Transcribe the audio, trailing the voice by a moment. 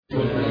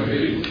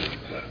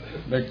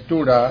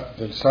Lectura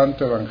del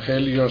Santo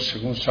Evangelio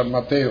según San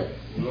Mateo.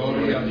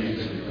 Gloria a ti,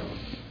 Señor.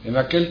 En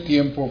aquel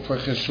tiempo fue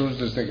Jesús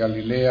desde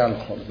Galilea al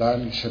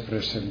Jordán y se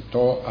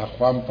presentó a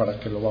Juan para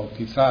que lo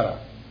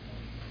bautizara.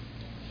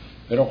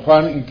 Pero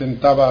Juan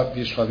intentaba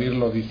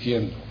disuadirlo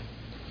diciendo: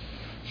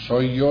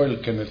 ¿soy yo el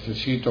que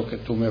necesito que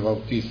tú me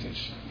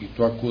bautices y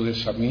tú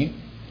acudes a mí?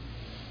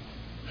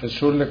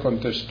 Jesús le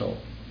contestó: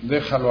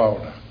 déjalo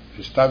ahora,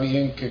 está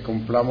bien que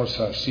cumplamos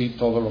así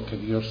todo lo que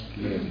Dios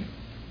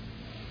quiere.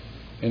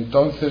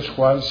 Entonces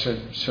Juan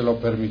se lo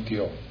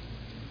permitió.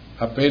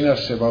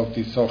 Apenas se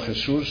bautizó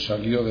Jesús,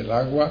 salió del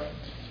agua,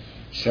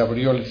 se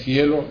abrió el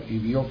cielo y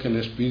vio que el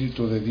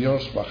Espíritu de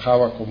Dios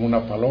bajaba como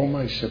una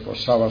paloma y se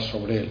posaba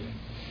sobre él.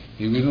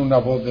 Y vino una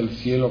voz del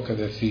cielo que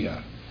decía: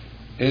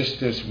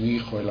 este es mi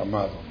Hijo el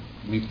amado,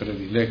 mi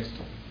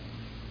predilecto.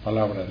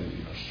 Palabra de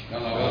Dios.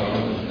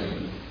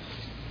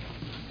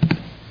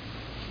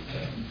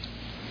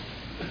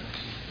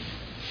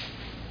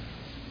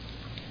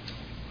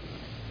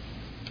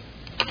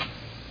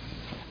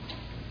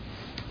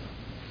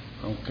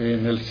 Aunque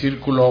en el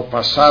círculo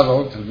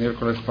pasado, del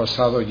miércoles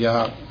pasado,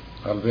 ya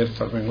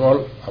Alberto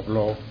Armengol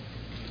habló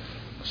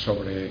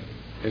sobre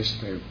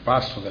este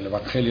paso del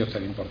Evangelio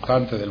tan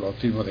importante del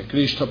bautismo de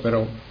Cristo,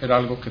 pero era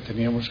algo que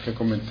teníamos que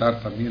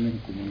comentar también en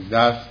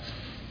comunidad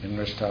en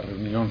nuestra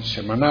reunión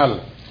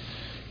semanal,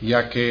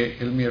 ya que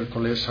el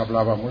miércoles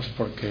hablábamos,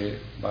 porque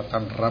va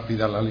tan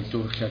rápida la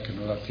liturgia que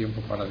no da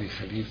tiempo para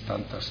digerir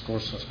tantas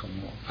cosas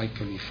como hay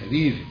que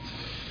digerir,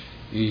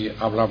 y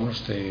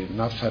hablamos de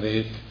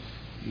Nazaret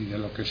y de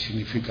lo que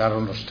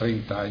significaron los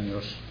 30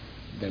 años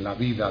de la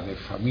vida de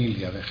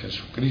familia de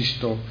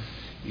Jesucristo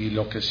y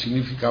lo que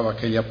significaba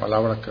aquella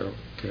palabra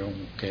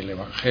que el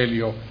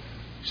Evangelio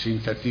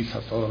sintetiza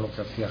todo lo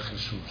que hacía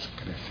Jesús: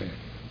 crecer.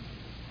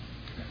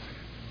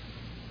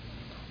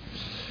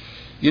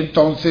 Y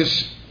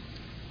entonces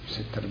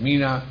se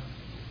termina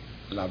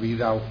la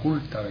vida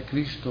oculta de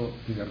Cristo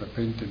y de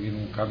repente viene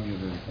un cambio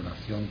de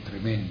decoración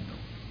tremendo.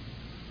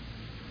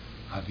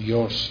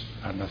 Adiós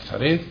a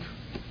Nazaret,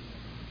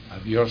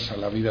 adiós a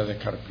la vida de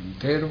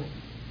carpintero,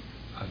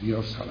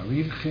 adiós a la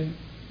Virgen,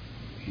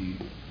 y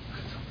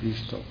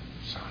Jesucristo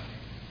sale.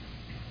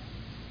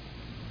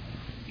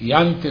 Y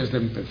antes de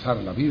empezar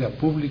la vida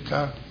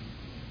pública,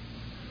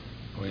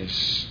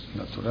 pues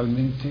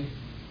naturalmente,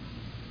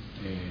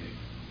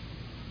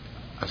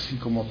 así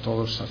como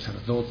todo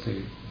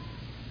sacerdote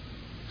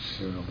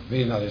se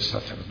ordena de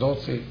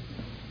sacerdote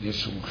y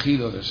es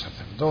ungido de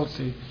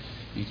sacerdote,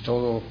 y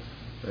todo,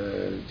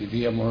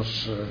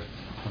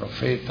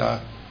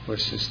 profeta,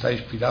 pues está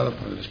inspirado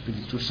por el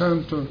Espíritu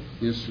Santo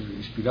y es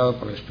inspirado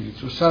por el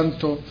Espíritu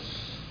Santo,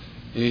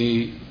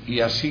 y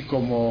así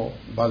como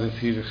va a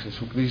decir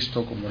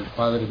Jesucristo: como el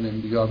Padre me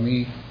envió a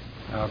mí,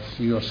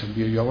 así os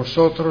envío yo a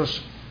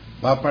vosotros.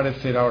 Va a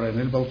aparecer ahora en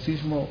el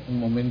bautismo un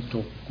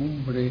momento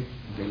cumbre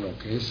de lo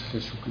que es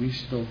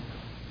Jesucristo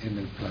en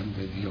el plan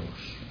de Dios: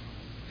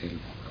 el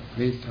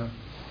profeta,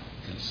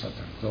 el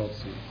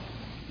sacerdote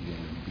y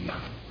el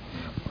enviado,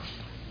 el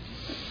apóstol.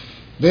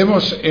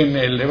 Vemos en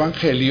el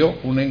Evangelio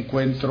un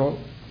encuentro,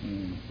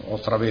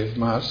 otra vez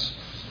más,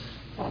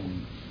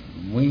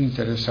 muy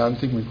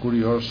interesante y muy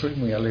curioso y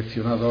muy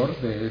aleccionador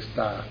de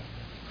esta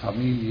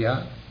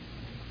familia,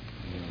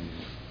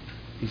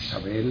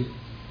 Isabel,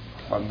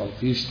 Juan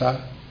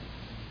Bautista,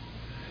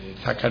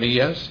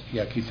 Zacarías, y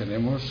aquí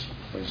tenemos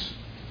pues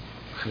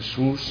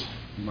Jesús,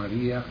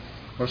 María,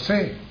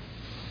 José.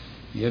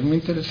 Y es muy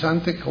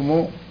interesante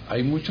cómo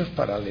hay muchos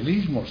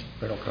paralelismos,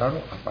 pero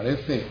claro,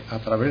 aparece a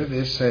través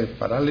de ese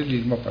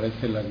paralelismo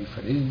aparece la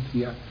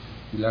diferencia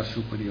y la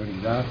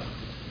superioridad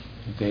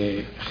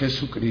de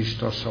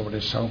Jesucristo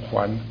sobre San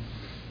Juan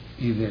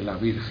y de la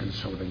Virgen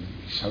sobre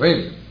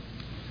Isabel.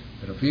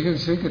 Pero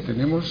fíjense que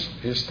tenemos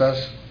estos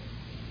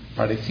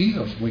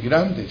parecidos muy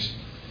grandes.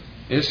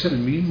 Es el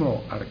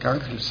mismo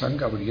arcángel San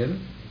Gabriel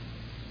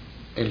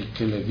el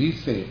que le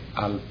dice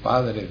al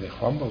padre de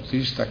Juan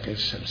Bautista, que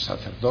es el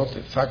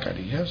sacerdote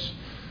Zacarías,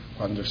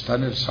 cuando está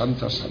en el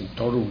Sancta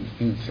Sanctorum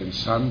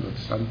incensando el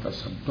Sancta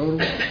Sanctorum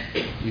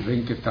y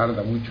ven que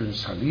tarda mucho en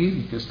salir,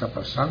 y ¿qué está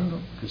pasando?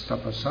 ¿Qué está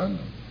pasando?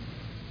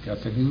 Que ha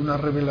tenido una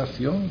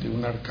revelación de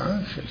un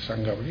arcángel,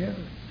 San Gabriel,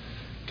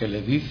 que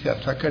le dice a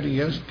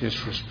Zacarías que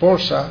su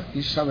esposa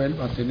Isabel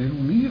va a tener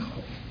un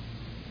hijo,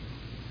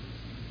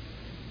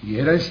 y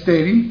era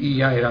estéril y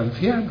ya era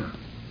anciana.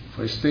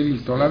 Fue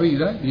estéril toda la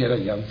vida y era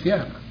ya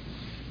anciana.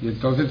 Y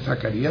entonces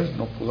Zacarías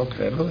no pudo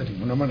creerlo de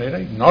ninguna manera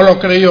y no lo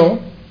creyó.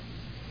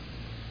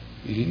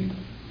 Y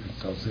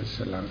entonces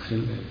el ángel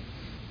le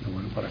dijo: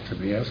 bueno, para que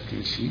veas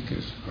que sí, que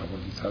es la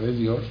voluntad de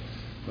Dios,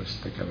 pues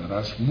te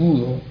quedarás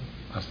mudo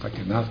hasta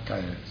que nazca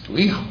tu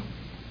hijo.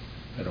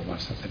 Pero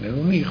vas a tener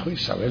un hijo,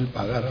 Isabel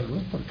va a dar a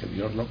luz porque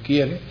Dios lo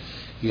quiere,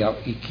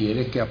 y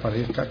quiere que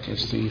aparezca que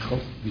este hijo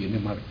viene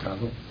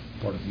marcado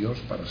por Dios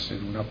para ser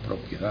una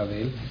propiedad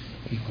de él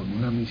y con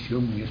una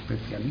misión muy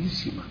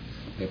especialísima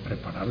de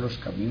preparar los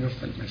caminos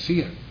del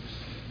Mesías.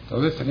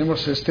 Entonces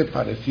tenemos este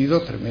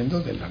parecido tremendo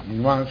del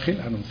mismo ángel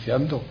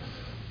anunciando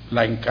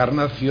la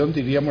encarnación,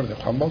 diríamos, de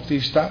Juan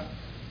Bautista,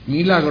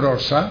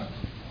 milagrosa,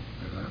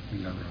 ¿verdad?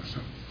 Milagrosa.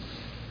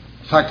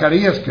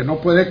 Zacarías, que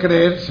no puede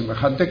creer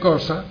semejante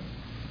cosa,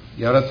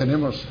 y ahora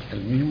tenemos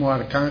el mismo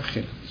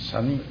arcángel,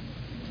 San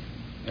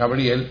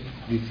Gabriel,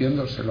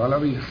 diciéndoselo a la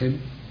Virgen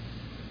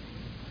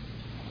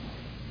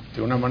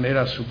de una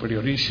manera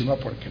superiorísima,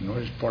 porque no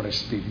es por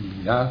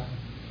esterilidad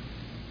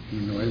y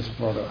no es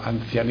por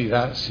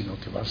ancianidad, sino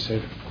que va a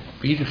ser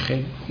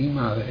virgen y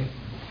madre,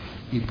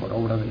 y por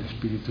obra del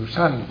Espíritu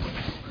Santo,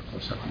 una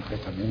cosa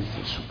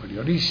completamente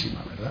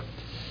superiorísima, ¿verdad?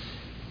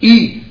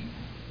 Y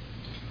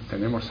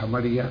tenemos a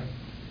María,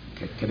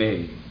 que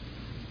cree,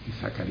 y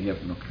Zacarías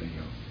no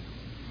creyó.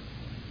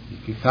 Y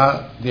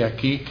quizá de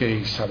aquí que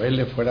Isabel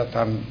le fuera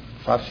tan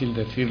fácil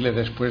decirle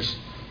después,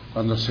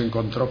 cuando se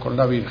encontró con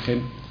la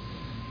Virgen,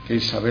 que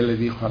Isabel le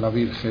dijo a la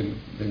Virgen: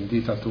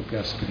 bendita tú que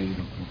has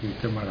creído, porque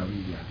qué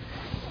maravilla.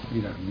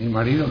 Mira, mi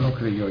marido no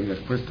creyó y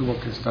después tuvo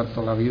que estar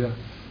toda la vida,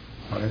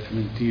 parece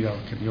mentira,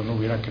 que yo no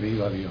hubiera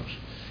creído a Dios.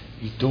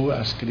 Y tú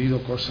has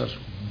creído cosas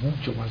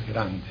mucho más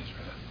grandes,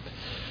 ¿verdad?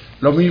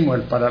 Lo mismo,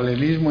 el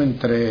paralelismo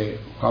entre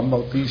Juan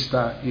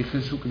Bautista y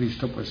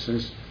Jesucristo, pues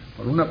es,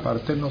 por una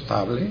parte,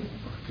 notable,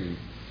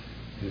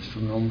 porque es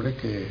un hombre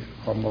que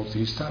Juan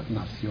Bautista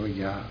nació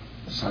ya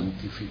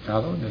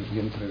santificado en el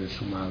vientre de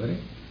su madre,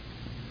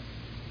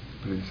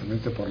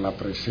 precisamente por la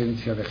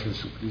presencia de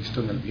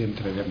Jesucristo en el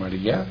vientre de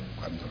María,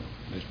 cuando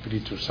el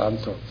Espíritu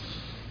Santo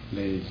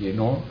le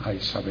llenó a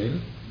Isabel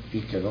y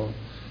quedó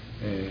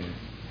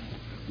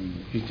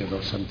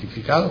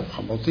santificado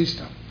Juan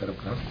Bautista, pero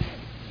claro.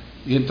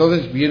 Y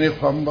entonces viene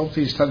Juan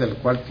Bautista, del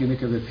cual tiene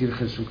que decir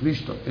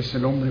Jesucristo: es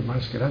el hombre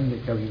más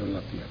grande que ha habido en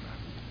la tierra.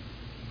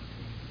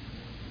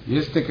 Y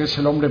este, que es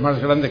el hombre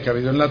más grande que ha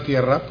habido en la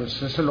tierra, pues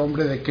es el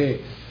hombre de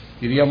qué,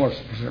 diríamos,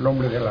 es el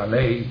hombre de la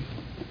ley,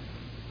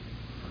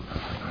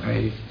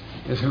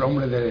 es el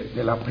hombre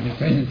de la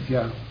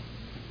penitencia,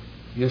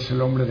 y es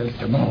el hombre del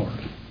temor.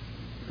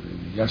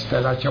 Ya está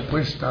el hacha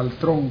puesta al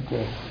tronco,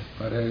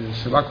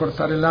 se va a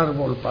cortar el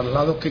árbol, para el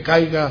lado que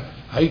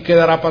caiga, ahí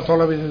quedará para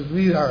toda la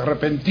vida,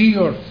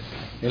 arrepentíos.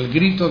 El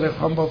grito de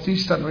Juan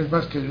Bautista no es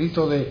más que el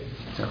grito de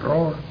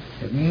terror,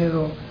 de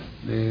miedo,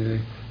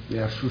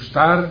 de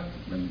asustar,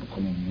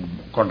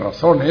 con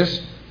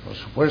razones, por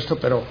supuesto,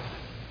 pero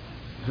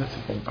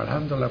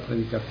comparando la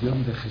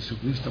predicación de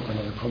Jesucristo con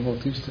la de Juan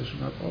Bautista, es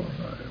una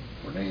cosa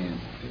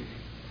imponente.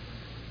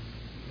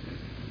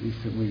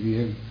 Dice muy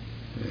bien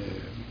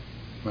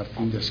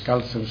Martín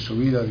Descalzo en su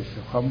vida,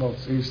 dice: Juan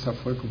Bautista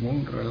fue como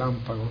un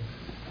relámpago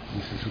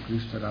y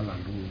Jesucristo era la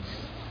luz.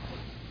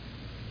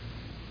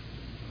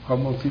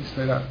 Juan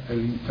Bautista era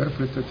el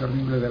intérprete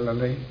terrible de la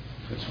ley,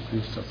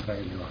 Jesucristo trae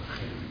el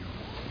Evangelio,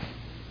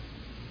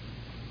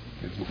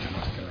 que es mucho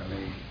más que la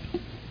ley.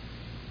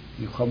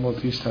 Y Juan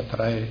Bautista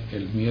trae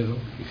el miedo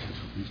y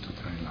Jesucristo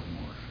trae el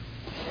amor.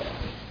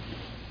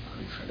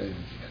 Una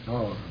diferencia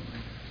enorme,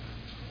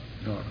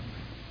 enorme.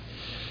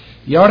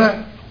 Y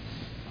ahora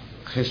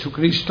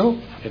Jesucristo,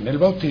 en el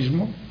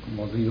bautismo,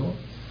 como digo,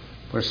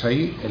 pues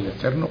ahí el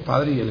Eterno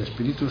Padre y el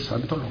Espíritu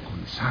Santo lo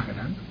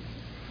consagran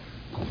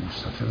como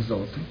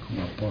sacerdote,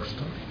 como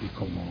apóstol y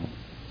como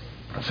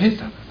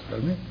profeta,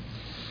 naturalmente.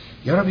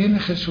 Y ahora viene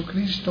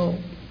Jesucristo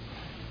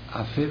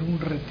a hacer un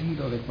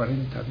retiro de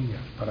 40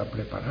 días para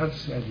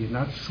prepararse a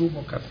llenar su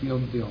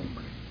vocación de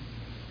hombre.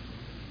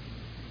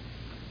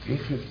 Qué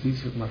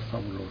ejercicios más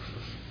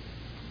fabulosos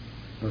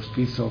los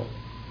que hizo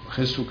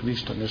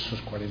Jesucristo en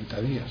esos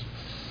 40 días,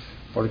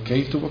 porque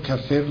ahí tuvo que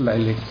hacer la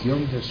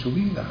elección de su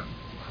vida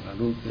a la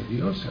luz de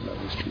Dios,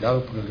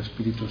 inspirado por el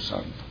Espíritu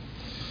Santo.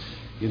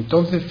 Y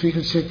entonces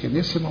fíjense que en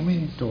ese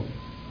momento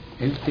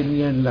él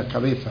tenía en la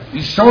cabeza,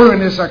 y solo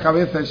en esa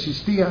cabeza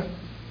existía,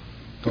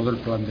 todo el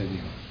plan de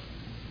Dios,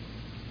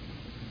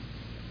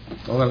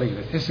 toda la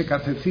iglesia. Ese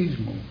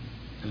catecismo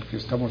del que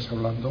estamos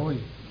hablando hoy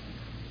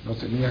lo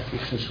tenía aquí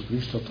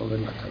Jesucristo todo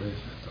en la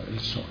cabeza, él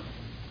solo.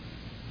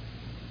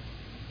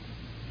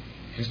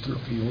 Esto es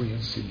lo que yo voy a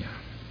enseñar,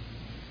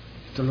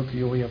 esto es lo que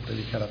yo voy a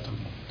predicar a todo el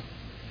mundo.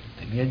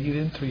 Tenía allí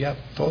dentro ya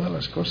todas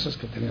las cosas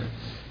que tenía,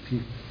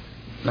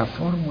 la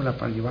fórmula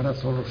para llevar a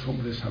todos los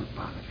hombres al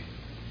Padre.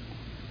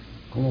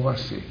 ¿Cómo va a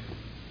ser?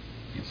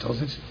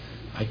 Entonces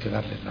hay que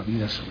darles la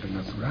vida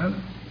sobrenatural,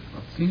 el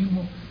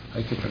bautismo,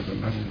 hay que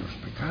perdonarles los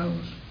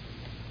pecados,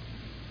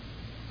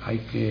 hay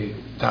que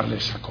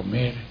darles a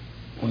comer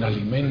un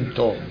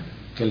alimento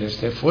que les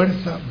dé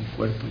fuerza, mi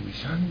cuerpo y mi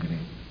sangre,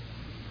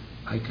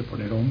 hay que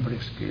poner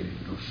hombres que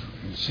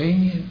los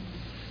enseñen,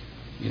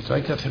 y entonces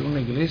hay que hacer una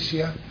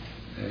iglesia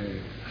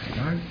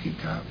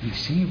jerárquica,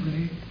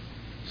 visible,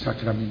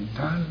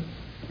 sacramental,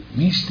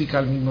 mística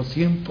al mismo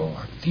tiempo,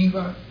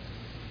 activa,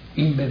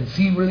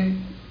 invencible.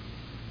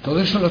 Todo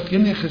eso lo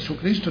tiene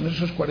Jesucristo en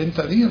esos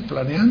 40 días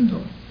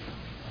planeando,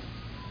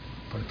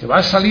 porque va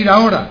a salir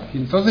ahora, y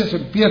entonces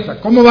empieza.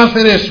 ¿Cómo va a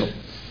hacer eso?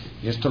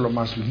 Y esto es lo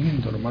más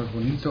lindo, lo más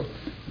bonito,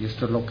 y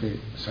esto es lo que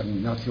San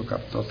Ignacio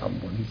captó tan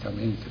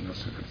bonitamente en los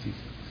ejercicios.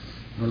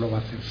 No lo va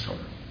a hacer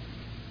solo.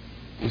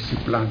 Ese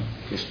plan,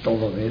 que es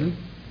todo de él,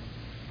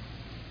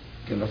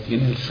 que lo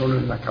tiene él solo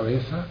en la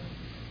cabeza,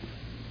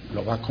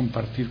 lo va a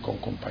compartir con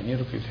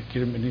compañeros que dicen,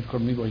 ¿quieren venir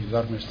conmigo a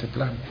ayudarme a este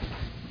plan?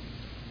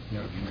 Y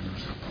ahora vienen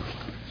los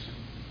apóstoles,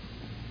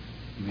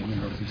 y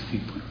vienen los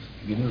discípulos,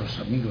 y vienen los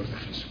amigos de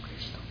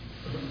Jesucristo.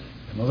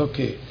 De modo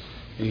que,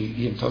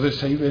 y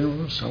entonces ahí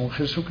vemos a un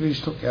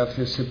Jesucristo que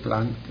hace ese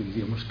plan que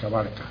diríamos que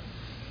abarca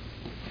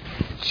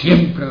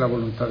siempre la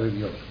voluntad de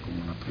Dios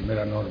como la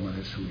primera norma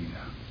de su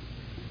vida.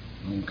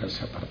 Nunca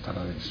se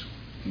apartará de eso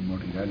y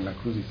morirá en la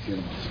cruz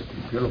diciendo, se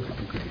cumplió lo que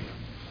tú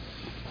querías.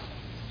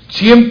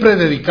 Siempre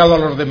dedicado a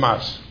los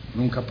demás,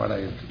 nunca para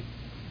él,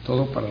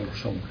 todo para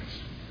los hombres.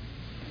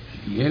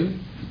 Y él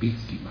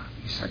víctima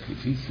y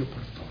sacrificio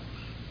por todos.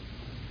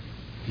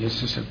 Y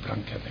ese es el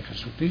plan que hace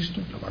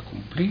Jesucristo, y lo va a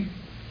cumplir,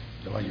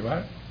 lo va a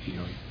llevar, y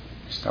hoy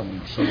estamos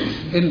nosotros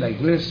en la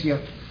iglesia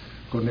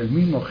con el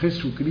mismo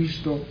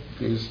Jesucristo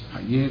que es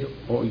ayer,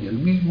 hoy el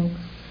mismo,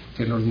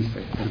 que nos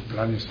dice, el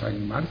plan está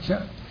en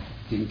marcha,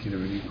 ¿quién quiere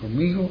venir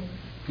conmigo?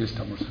 ¿Qué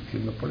estamos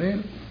haciendo por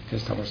él? ¿Qué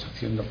estamos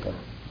haciendo por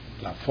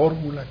la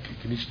fórmula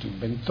que Cristo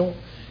inventó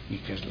y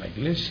que es la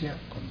iglesia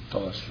con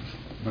todas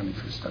sus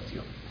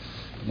manifestaciones?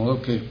 De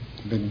modo que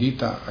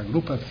bendita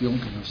agrupación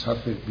que nos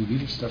hace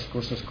vivir estas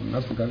cosas con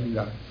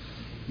naturalidad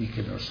y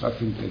que nos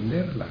hace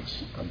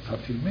entenderlas tan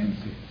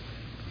fácilmente.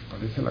 Nos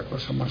parece la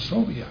cosa más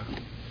obvia,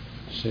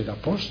 ser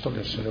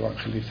apóstoles, ser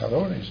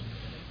evangelizadores,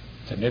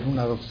 tener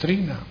una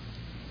doctrina,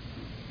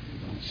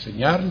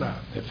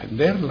 enseñarla,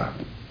 defenderla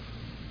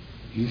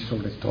y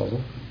sobre todo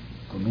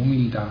con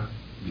humildad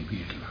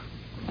vivirla.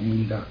 Con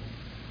humildad.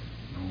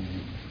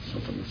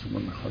 Nosotros no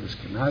somos mejores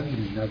que nadie,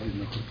 ni nadie es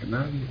mejor que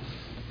nadie.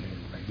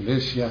 La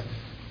iglesia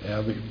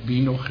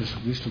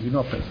Jesucristo vino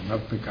a perdonar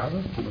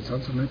pecados, por lo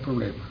tanto no hay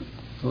problema.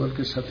 Todo el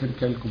que se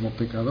acerca a él como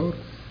pecador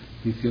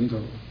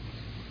diciendo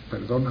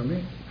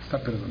perdóname,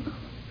 está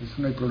perdonado. Eso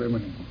no hay problema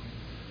ninguno.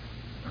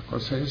 La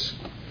cosa es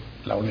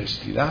la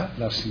honestidad,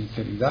 la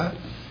sinceridad,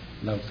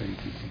 la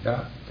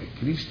autenticidad de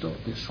Cristo,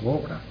 de su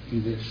obra y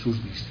de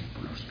sus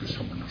discípulos, que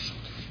somos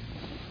nosotros.